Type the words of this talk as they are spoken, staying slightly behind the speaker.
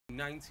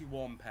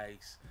91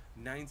 pace,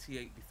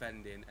 98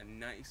 defending, and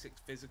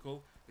 96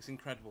 physical. It's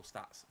incredible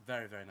stats.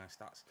 Very, very nice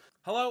stats.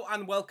 Hello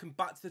and welcome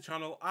back to the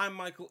channel. I'm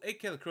Michael,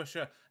 aka The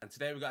Crusher, and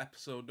today we've got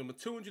episode number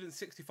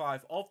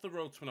 265 of the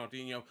Road to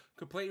Ronaldinho,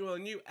 completing with a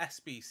new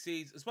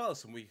SBCs as well as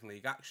some weekend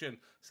league action.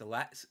 So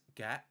let's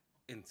get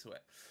into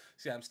it.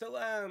 So yeah, I'm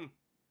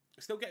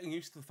still getting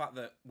used to the fact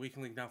that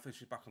weekend league now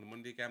finishes back on the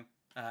Monday again.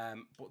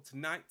 But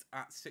tonight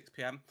at 6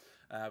 PM,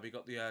 we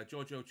got the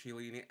Giorgio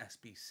Chiellini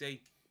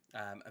SBC.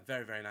 A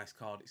very, very nice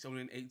card. It's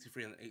only an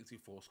 83 and an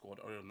 84 squad,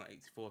 or on that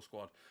 84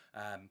 squad.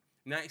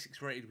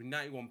 96 rated with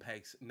 91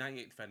 pace,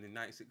 98 defending,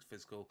 96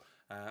 physical.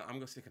 I'm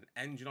going to stick an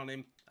engine on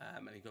him,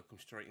 and he's going to come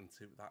straight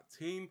into that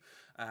team.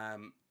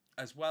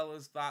 As well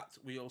as that,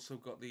 we also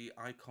got the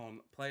Icon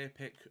player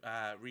pick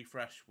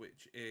refresh,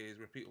 which is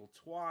repeatable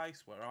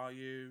twice. Where are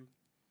you?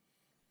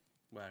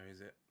 Where is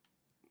it?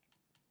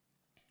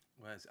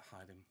 Where is it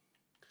hiding?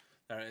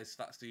 There it is.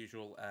 That's the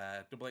usual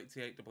double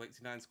 88, double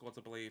 89 squads,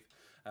 I believe.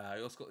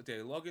 You also got the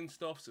daily login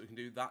stuff, so we can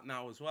do that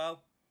now as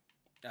well.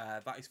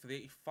 That is for the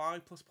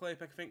 85 plus player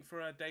pick, I think,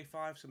 for day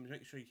 5. So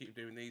make sure you keep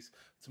doing these.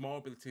 Tomorrow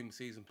will be the team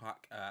season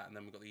pack, and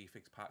then we've got the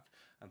eFix pack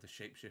and the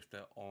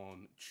shapeshifter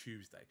on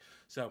Tuesday.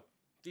 So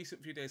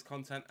decent few days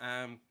content.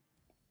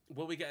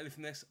 Will we get anything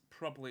from this?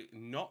 Probably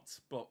not,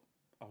 but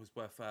always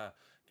worth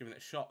giving it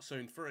a shot. So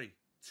in 3,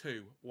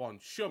 2, 1,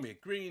 show me a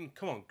green.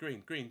 Come on,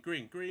 green, green,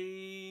 green,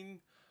 green.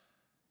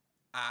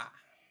 Ah.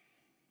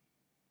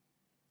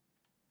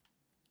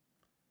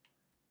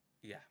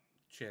 Yeah.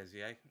 Cheers,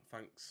 EA.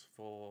 Thanks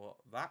for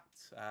that.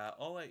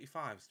 All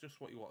 85s, just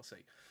what you want to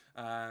see.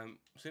 So I'm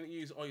going to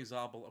use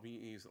Oyarzabal, I'm going to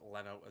use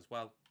Leno as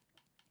well.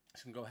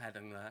 So we can go ahead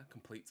and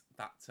complete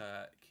that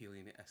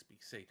Chiellini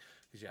SBC.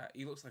 Because, yeah,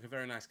 he looks like a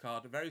very nice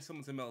card. Very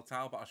similar to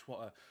Militao, but I just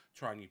want to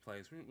try new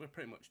players. We're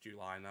pretty much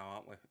July now,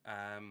 aren't we?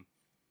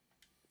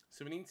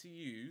 So we need to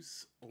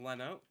use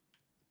Leno.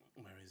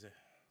 Where is he?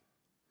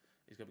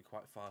 He's going to be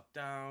quite far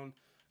down.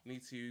 We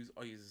need to use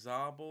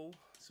Oyarzabal.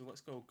 So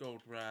let's go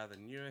gold rare, the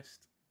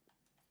newest.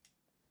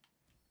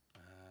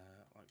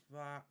 Like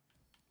that.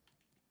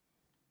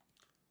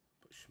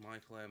 Put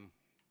Schmeichel in.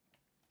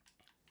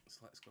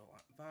 So let's go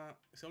like that.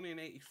 It's only an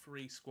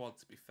 83 squad,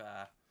 to be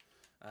fair.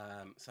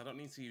 So I don't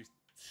need to use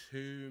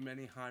too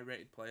many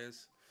high-rated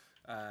players.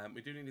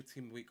 We do need a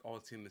team of the week or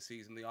a team of the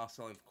season. They are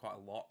selling for quite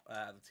a lot,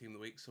 the team of the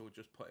week. So we'll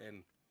just put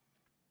in...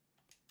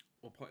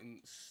 We'll put in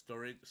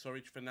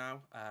storage for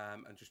now,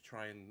 and just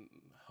try and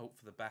hope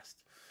for the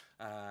best.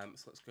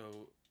 So let's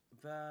go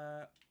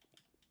there.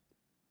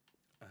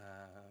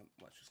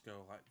 Let's just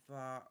go like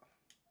that.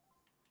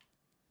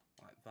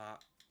 Like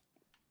that.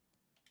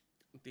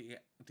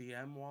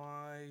 DM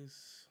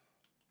wise,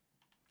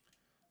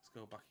 let's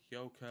go back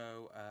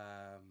Yoko.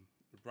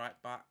 Right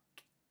back.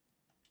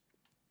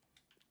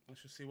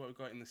 Let's just see what we've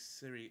got in the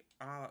Serie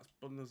A. That's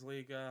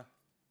Bundesliga.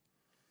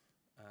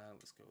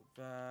 Let's go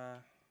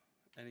there.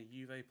 Any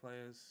Juve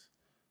players?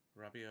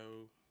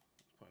 Rabiot.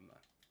 Let's put him there.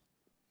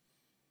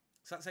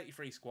 So that's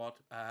 83 squad.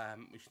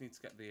 We just need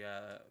to get the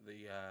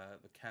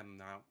chem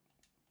now,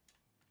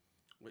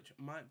 which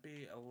might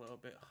be a little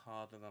bit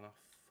harder than I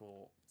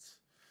thought.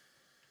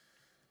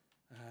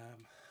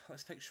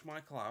 Let's take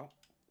Schmeichel out.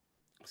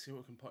 See what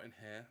we can put in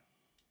here.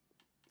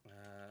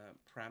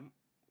 Prem.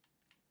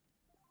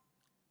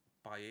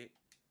 Buy it.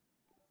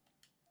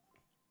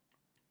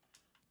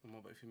 And what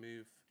about if you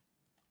move?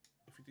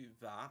 If we do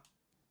that,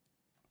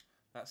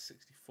 that's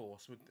 64.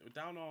 So we're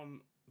down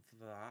on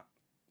that.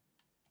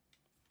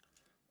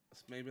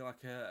 It's maybe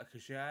like a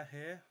Kjaer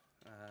here.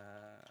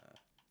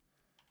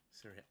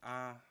 Serie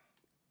A.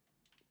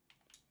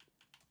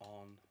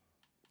 On.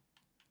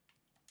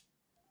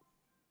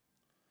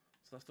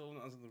 So that still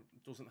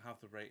doesn't have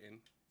the rating.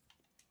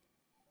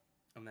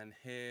 And then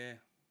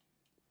here,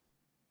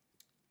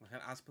 like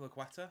an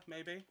Azpilicueta,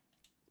 maybe?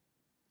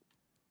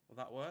 Will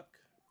that work?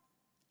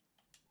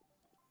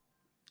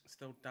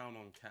 Still down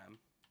on Chem.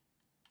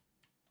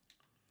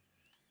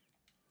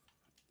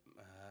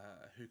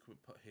 Who could we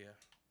put here?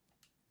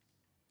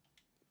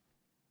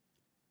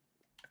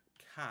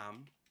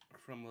 Cam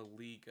from La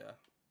Liga.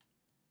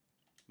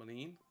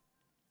 Manin.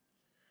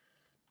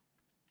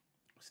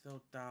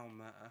 Still down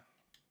there.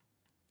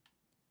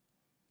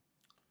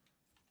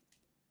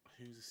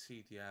 Who's a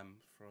CDM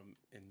from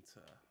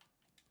Inter?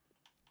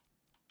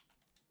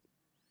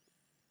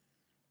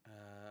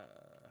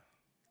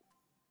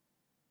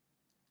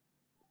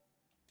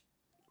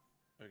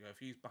 There we go.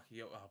 If you use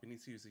Bakayoko, we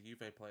need to use the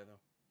Juve player though.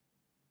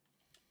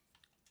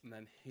 And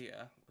then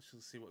here, let's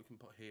just see what we can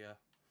put here.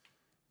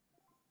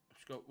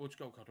 We'll just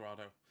go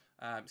Quadrado.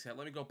 So yeah,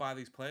 let me go buy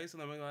these players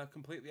and then we'll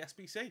complete the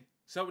SBC.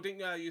 So we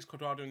didn't use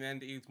Quadrado in the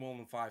end. It used more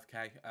than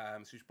 5k. So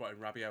we just brought in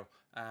Rabiot.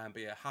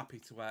 But yeah, happy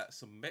to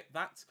submit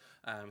that.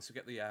 So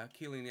get the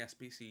Chiellini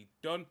SBC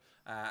done.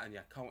 And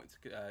yeah, can't wait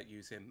to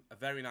use him. A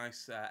very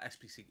nice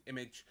SBC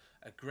image.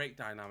 A great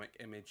dynamic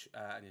image.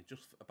 And you're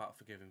just about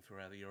forgiven for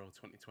the Euro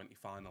 2020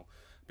 final.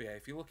 But yeah,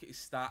 if you look at his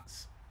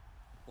stats,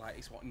 Like,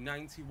 it's what,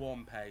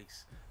 91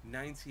 pace,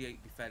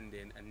 98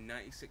 defending, and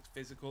 96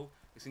 physical.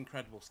 It's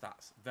incredible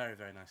stats. Very,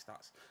 very nice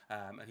stats.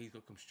 And he's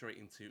going to come straight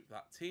into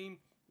that team.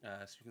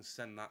 So you can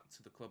send that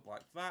to the club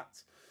like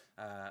that.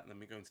 And then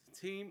we go into the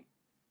team.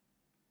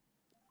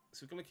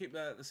 So we're going to keep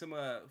the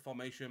similar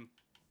formation.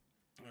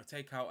 I'm going to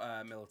take out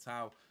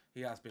Militao.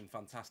 He has been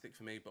fantastic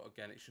for me, but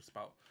again, it's just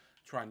about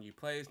trying new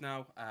players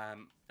now.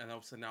 And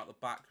obviously now at the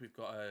back, we've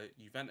got a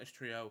Juventus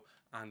trio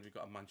and we've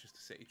got a Manchester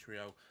City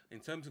trio.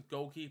 In terms of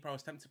goalkeeper, I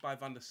was tempted by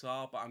Van der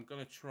Sar, but I'm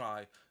going to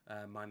try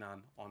my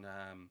nan on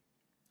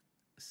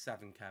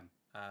 7 chem.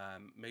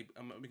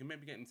 We can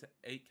maybe get into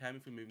 8 chem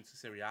if we move into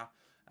Serie A,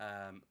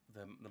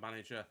 the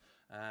manager.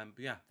 But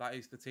yeah, that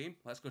is the team.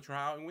 Let's go try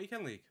it out in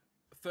Weekend League.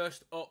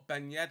 First up,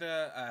 Ben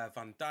Yedder,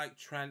 Van Dijk,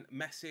 Trent,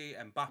 Messi,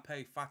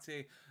 Mbappe,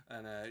 Fati,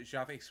 and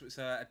Xavi. So it's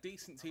a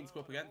decent team to go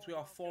up against. We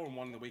are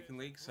 4-1 in the Weekend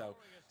League, so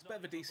it's a bit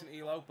of a decent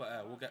elo,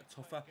 but we'll get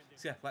tougher.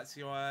 So yeah, let's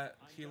see how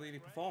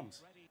Chiellini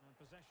performs.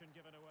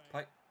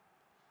 Play.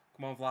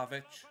 Come on,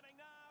 Vlahovic.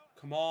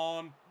 Come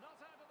on.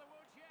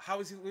 How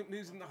is he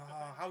losing?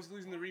 How is he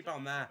losing the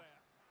rebound there?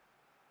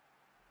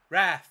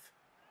 Ref.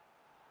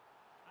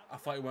 I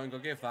thought he weren't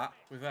going to give that.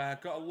 We've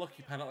got a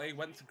lucky penalty.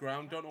 Went to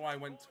ground. Don't know why he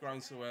went to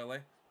ground so early.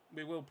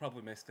 We will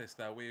probably miss this,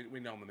 though. We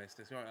normally miss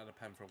this. We haven't had a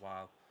pen for a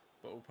while.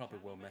 But we probably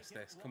will miss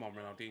this. Come on,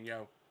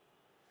 Ronaldinho.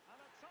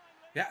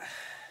 Yeah.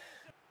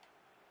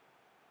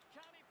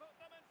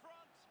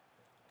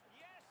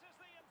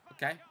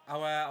 Okay.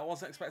 I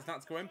wasn't expecting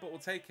that to go in, but we'll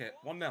take it.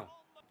 1-0.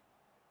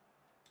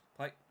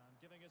 Play.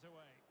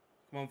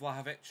 Come on,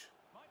 Vlahovic.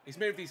 He's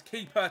moved his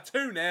keeper.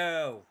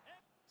 2-0.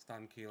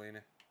 Stan Chiellini.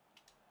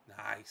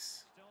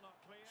 Nice.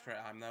 Straight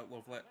arm though,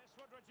 lovely.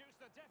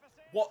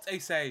 What a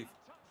save.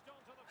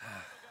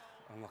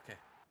 Unlucky.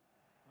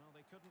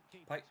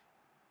 Play.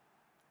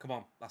 Come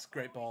on, that's a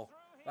great ball.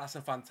 That's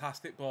a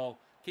fantastic ball.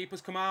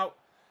 Keeper's come out.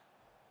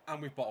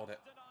 And we've bottled it.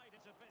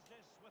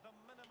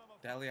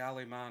 Dele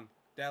Alli, man.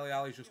 Dele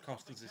Alli's just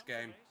cost us this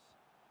game.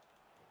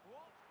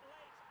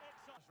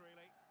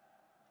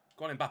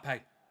 Go on,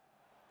 Mbappe.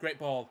 Great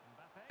ball.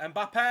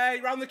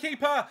 Mbappe, round the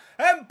keeper.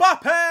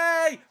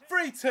 Mbappe!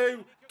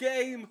 3-2.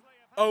 Game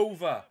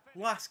over.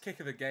 Last kick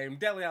of the game.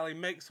 Dele Alli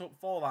makes up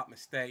for that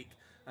mistake.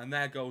 And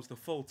there goes the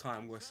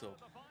full-time whistle.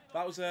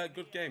 That was a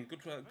good game.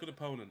 Good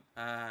opponent.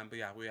 But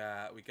yeah,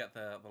 we get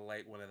the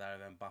late winner there.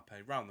 Then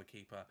Mbappe round the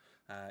keeper.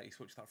 He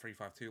switched that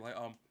 3-5-2 late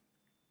on.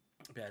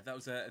 But yeah, that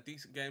was a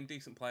decent game.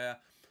 Decent player.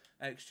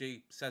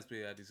 XG says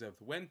we deserve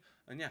the win.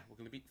 And yeah, we're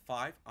going to beat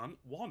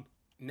 5-1.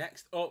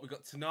 Next up, we've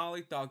got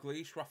Tonali,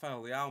 Dalglish,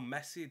 Rafael Leao,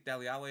 Messi,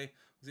 Dele Alli.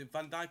 Was it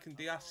Van Dijk and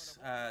Diaz?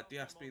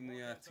 Diaz being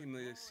the team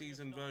of the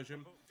season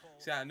version.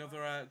 So yeah,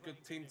 another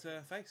good team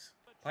to face.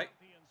 Play.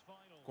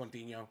 Go on,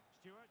 Dino.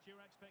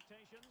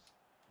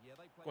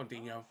 Go on,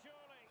 Dino.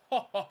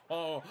 Ho, ho,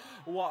 ho.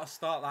 What a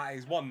start that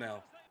is.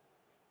 1-0.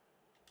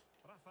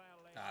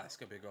 That's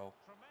going to be a goal.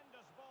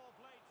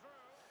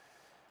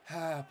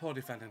 Poor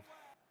defending.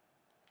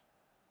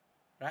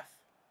 Ref.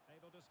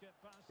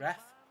 Ref.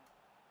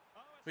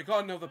 We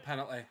got another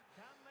penalty.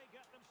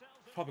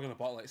 Probably going to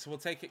bottle it, so we'll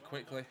take it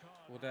quickly.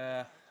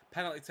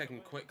 Penalty taken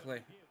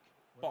quickly.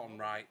 Bottom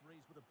right.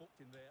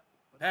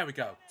 There we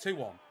go.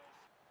 2-1.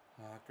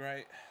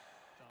 Great.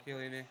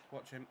 Chiellini,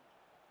 watch him.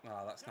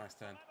 That's a nice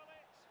turn.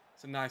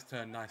 It's a nice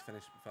turn, nice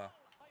finish.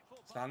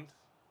 Stand.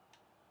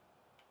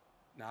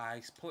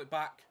 Nice. Pull it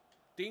back.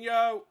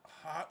 Dino!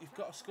 You've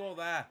got to score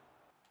there.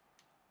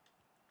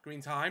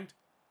 Green timed.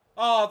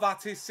 Oh,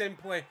 that is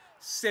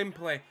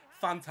simply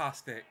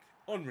fantastic.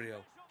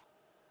 Unreal.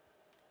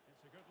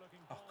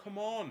 Oh, come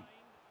on.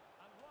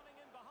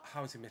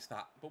 How has he missed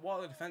that? But what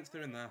are the defence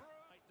doing there?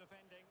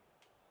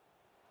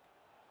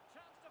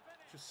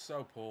 Just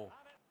so poor.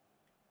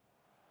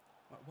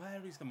 Like,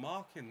 where is the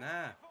marking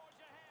there?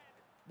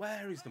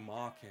 Where is the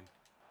marking?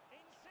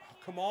 Oh,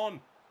 come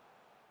on.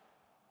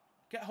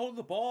 Get hold of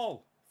the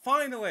ball.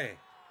 Finally.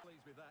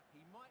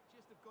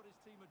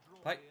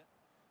 Play.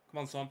 Come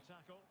on, Son.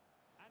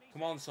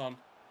 Come on, Son.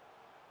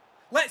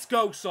 Let's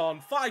go,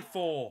 Son.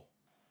 5-4.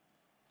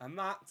 And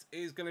that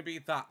is going to be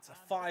that.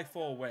 A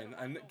 5-4 win.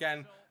 And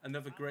again,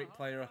 another great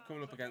player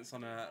coming up against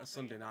on a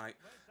Sunday night.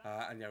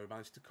 And yeah, we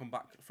managed to come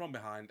back from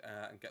behind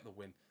and get the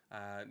win.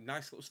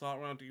 Nice little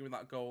start round with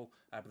that goal.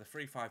 But the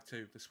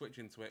 3-5-2, the switch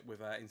into it with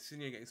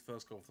Insigne getting his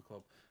first goal for the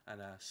club.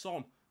 And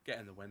Son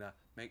getting the winner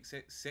makes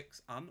it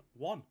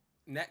 6-1.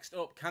 Next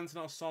up,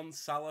 Cantona, Son,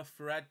 Salah,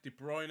 Fred, De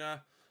Bruyne.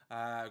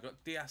 We've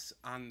got Diaz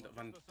and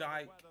Van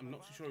Dijk. I'm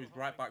not too sure who his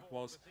right back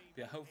was.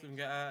 But yeah, hopefully we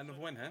can get another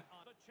win here.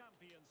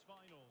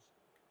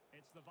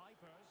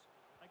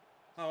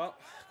 Oh well,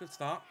 good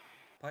start.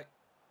 Play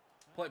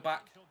it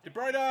back. De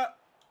Bruyne!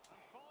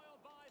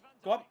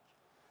 Go on.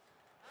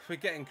 We're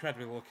getting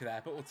incredibly lucky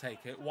there, but we'll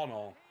take it.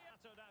 1-1.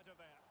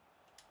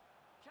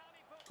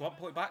 Go on,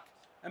 pull it back.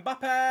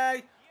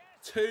 Mbappe!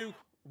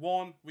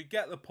 2-1. We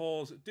get the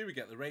pause. Do we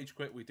get the rage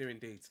quit? We do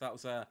indeed. So that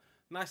was a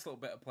nice little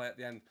bit of play at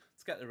the end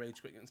to get the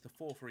rage quit against the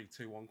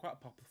 4-3-2-1. Quite a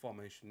popular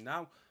formation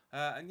now.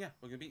 And yeah,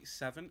 we're going to beat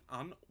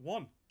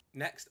 7-1.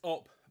 Next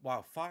up,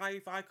 wow,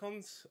 5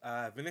 icons.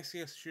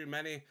 Vinicius,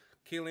 Tchouaméni,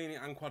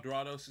 Chiellini and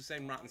Cuadrado, so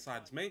same right hand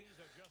side as me.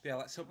 Yeah,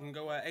 let's hope we can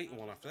go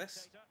 8-1 after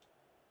this.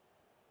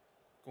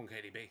 Go on,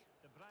 KDB.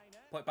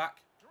 Play it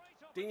back.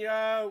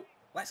 Dinho.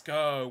 Let's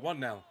go.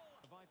 1-0.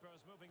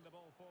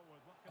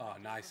 Oh,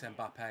 nice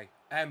Mbappe.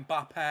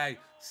 Mbappe.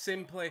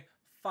 Simply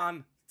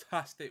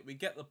fantastic. We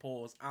get the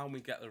pause and we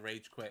get the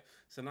rage quit.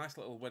 It's a nice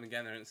little win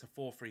again, and it's a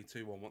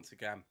 4-3-2-1 once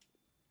again.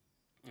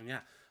 And yeah,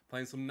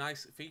 playing some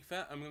nice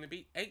FIFA. I'm going to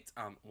be 8-1.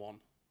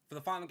 For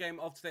the final game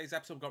of today's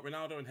episode, we've got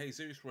Ronaldo and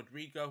Jesus,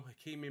 Rodrigo,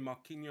 Hakimi,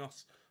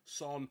 Marquinhos,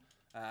 Son,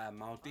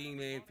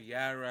 Maldini,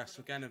 Vieira.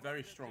 So again, a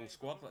very strong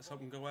squad. Let's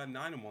hope we can go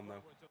 9-1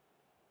 though.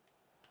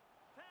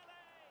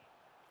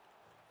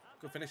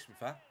 Good finish, to be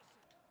fair.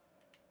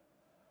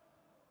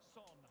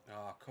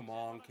 Oh, come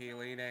on,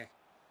 Chiellini.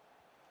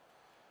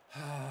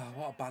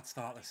 What a bad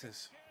start this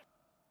is.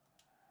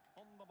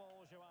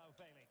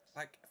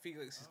 Like,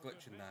 Felix is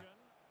glitching there.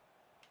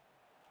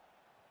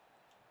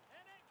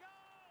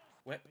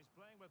 Whip.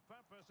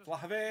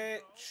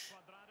 Vlahovic.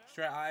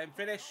 Straight at him.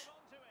 Finish.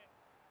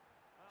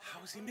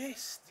 How's he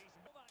missed?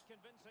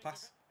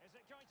 Pass.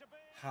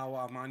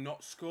 How am I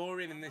not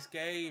scoring in this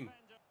game?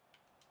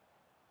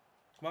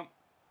 Come on.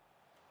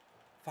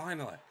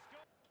 Finally.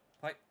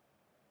 Play.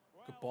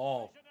 Good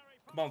ball.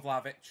 Come on,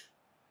 Vlahovic.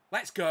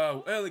 Let's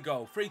go. Early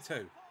goal.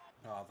 3-2.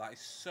 Oh, that is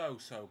so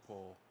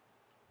poor.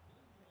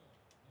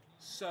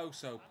 So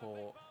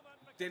poor.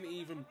 Didn't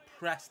even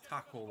press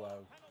tackle,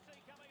 though.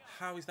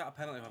 How is that a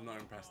penalty if I'm not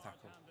in press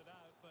tackle?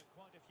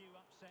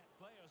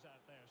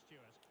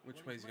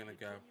 Which way is he going to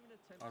go?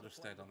 I'll just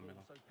stay down the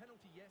middle.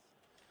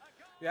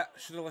 Yeah,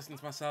 should have listened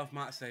to myself.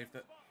 Might have saved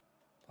it.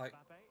 Play.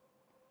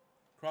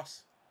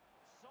 Cross.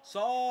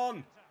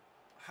 Son!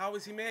 How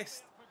has he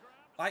missed?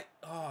 Like,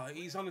 oh,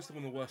 he's honestly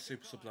one of the worst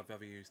super subs I've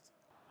ever used.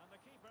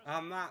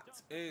 And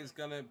that is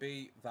going to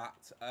be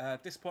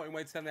that. Disappointing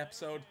way to end the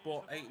episode,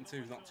 but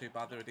 8-2 is not too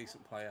bad. They're a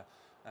decent player.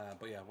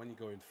 But yeah, when you're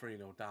going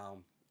 3-0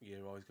 down,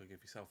 you're always going to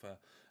give yourself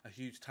a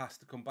huge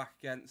task to come back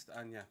against.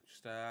 And yeah,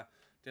 just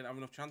didn't have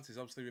enough chances.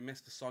 Obviously, we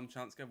missed a Son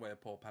chance, gave away a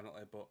poor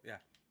penalty. But yeah,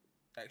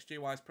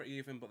 XG-wise, pretty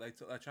even, but they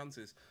took their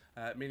chances.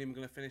 Meaning we're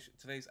going to finish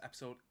today's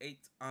episode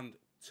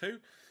 8-2.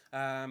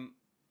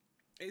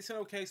 It's an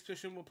okay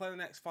position. We'll play the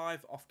next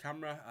 5 off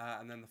camera,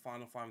 and then the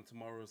final 5 in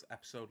tomorrow's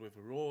episode with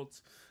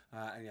rewards.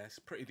 And yeah, it's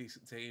a pretty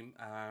decent team.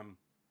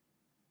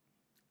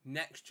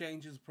 Next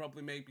changes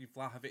probably maybe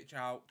Vlahovic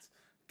out,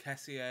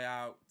 Kessié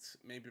out,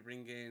 maybe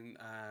bring in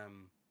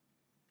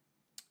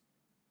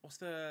what's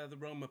the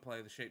Roma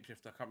player, the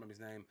shapeshifter? I can't remember his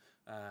name.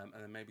 And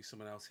then maybe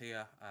someone else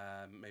here.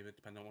 Maybe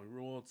depending on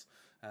rewards.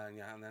 And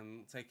yeah, and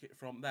then take it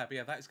from there. But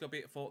yeah, that is going to be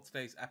it for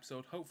today's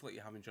episode. Hopefully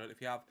you have enjoyed it.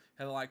 If you have,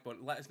 hit the like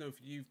button. Let us know if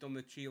you've done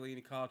the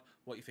Chiellini card,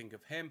 what you think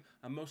of him.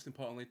 And most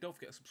importantly, don't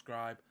forget to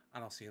subscribe.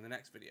 And I'll see you in the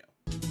next video.